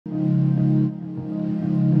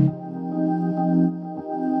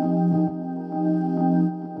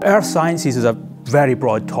Earth sciences is a very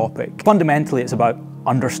broad topic. Fundamentally, it's about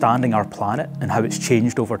understanding our planet and how it's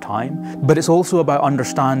changed over time, but it's also about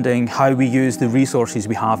understanding how we use the resources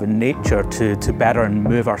we have in nature to better and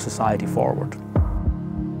move our society forward.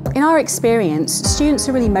 In our experience, students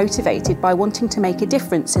are really motivated by wanting to make a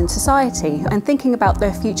difference in society and thinking about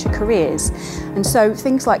their future careers. And so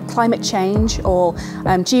things like climate change or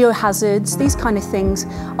geohazards, these kind of things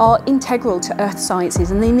are integral to earth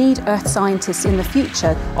sciences, and they need earth scientists in the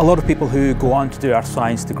future. A lot of people who go on to do earth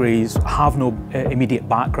science degrees have no immediate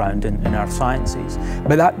background in earth sciences.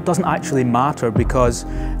 But that doesn't actually matter, because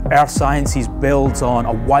earth sciences builds on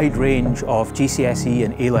a wide range of GCSE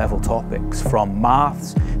and A-level topics, from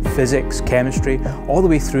maths, physics, chemistry, all the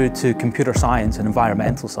way through to computer science and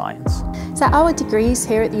environmental science. So our degrees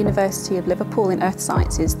here at the University of Liverpool in Earth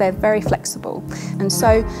Sciences, they're very flexible. And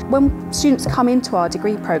so when students come into our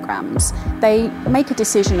degree programmes, they make a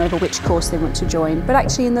decision over which course they want to join. But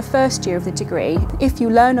actually in the first year of the degree, if you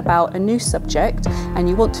learn about a new subject and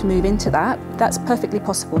you want to move into that, that's perfectly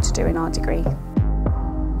possible to do in our degree.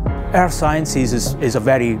 Earth sciences is a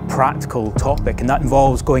very practical topic, and that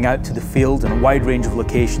involves going out to the field in a wide range of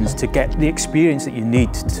locations to get the experience that you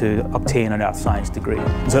need to obtain an earth science degree.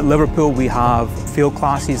 So at Liverpool we have field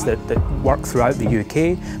classes that work throughout the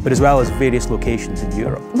UK, but as well as various locations in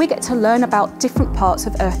Europe. We get to learn about different parts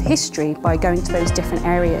of Earth history by going to those different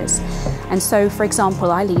areas. And so, for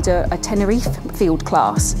example, I lead a Tenerife field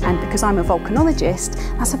class, and because I'm a volcanologist,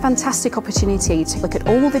 that's a fantastic opportunity to look at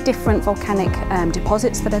all the different volcanic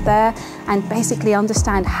deposits that are there, and basically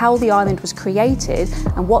understand how the island was created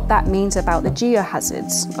and what that means about the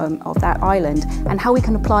geohazards of that island, and how we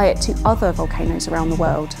can apply it to other volcanoes around the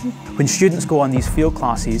world. When students go on these field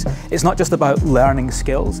classes, it's not just about learning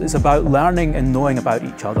skills, it's about learning and knowing about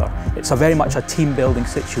each other. It's very much a team building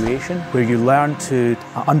situation where you learn to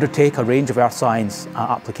undertake a range of earth science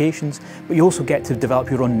applications, but you also get to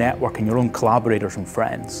develop your own network and your own collaborators and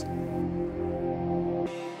friends.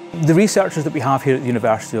 The researchers that we have here at the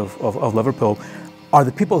University of Liverpool are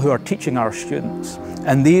the people who are teaching our students,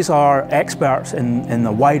 and these are experts in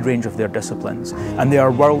a wide range of their disciplines, and they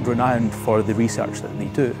are world renowned for the research that they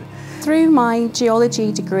do. Through my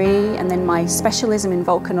geology degree and then my specialism in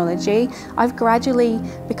volcanology, I've gradually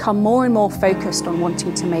become more and more focused on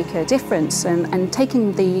wanting to make a difference and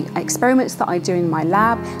taking the experiments that I do in my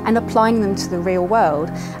lab and applying them to the real world.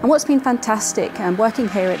 And what's been fantastic working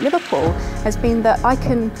here at Liverpool has been that I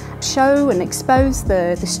can show and expose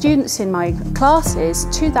the students in my classes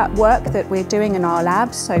to that work that we're doing in our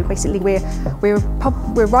labs. So basically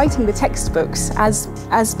we're writing the textbooks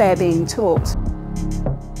as they're being taught.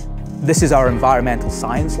 This is our environmental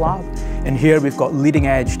science lab, and here we've got leading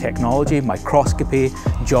edge technology, microscopy,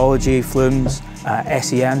 geology, flumes,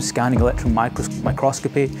 SEM, scanning electron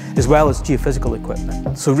microscopy, as well as geophysical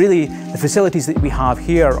equipment. So really the facilities that we have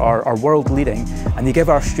here are world leading, and they give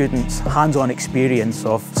our students hands-on experience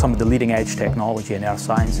of some of the leading edge technology in earth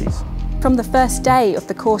sciences. From the first day of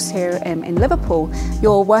the course here in Liverpool,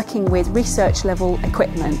 you're working with research level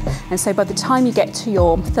equipment, and so by the time you get to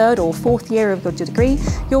your third or fourth year of your degree,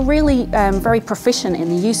 you're really very proficient in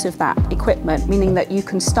the use of that equipment, meaning that you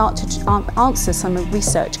can start to answer some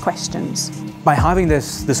research questions. By having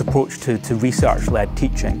this approach to research-led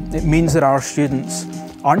teaching, it means that our students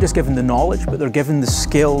aren't just given the knowledge, but they're given the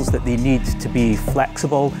skills that they need to be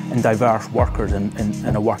flexible and diverse workers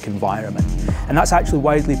in a work environment. And that's actually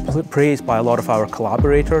widely praised by a lot of our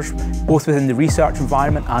collaborators, both within the research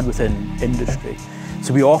environment and within industry.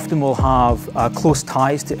 So we often will have close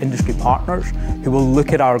ties to industry partners who will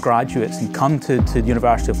look at our graduates and come to the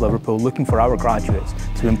University of Liverpool looking for our graduates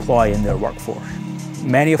to employ in their workforce.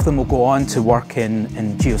 Many of them will go on to work in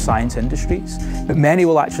geoscience industries, but many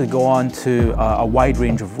will actually go on to a wide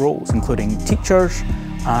range of roles, including teachers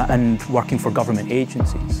and working for government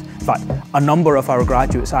agencies. In fact, a number of our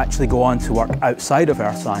graduates actually go on to work outside of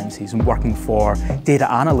earth sciences and working for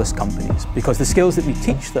data analyst companies, because the skills that we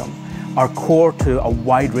teach them are core to a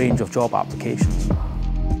wide range of job applications.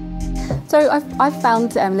 So I've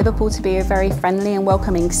found Liverpool to be a very friendly and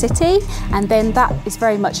welcoming city, and then that is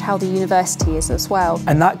very much how the university is as well.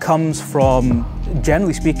 And that comes from,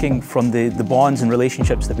 generally speaking, from the bonds and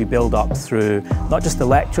relationships that we build up through not just the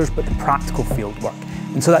lectures but the practical field work.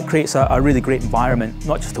 And so that creates a really great environment,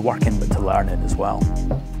 not just to work in but to learn in as well.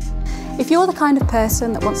 If you're the kind of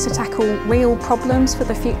person that wants to tackle real problems for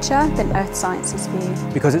the future, then earth science is for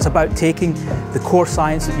you. Because it's about taking the core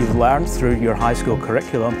science that you've learned through your high school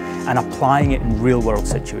curriculum and applying it in real world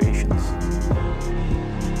situations.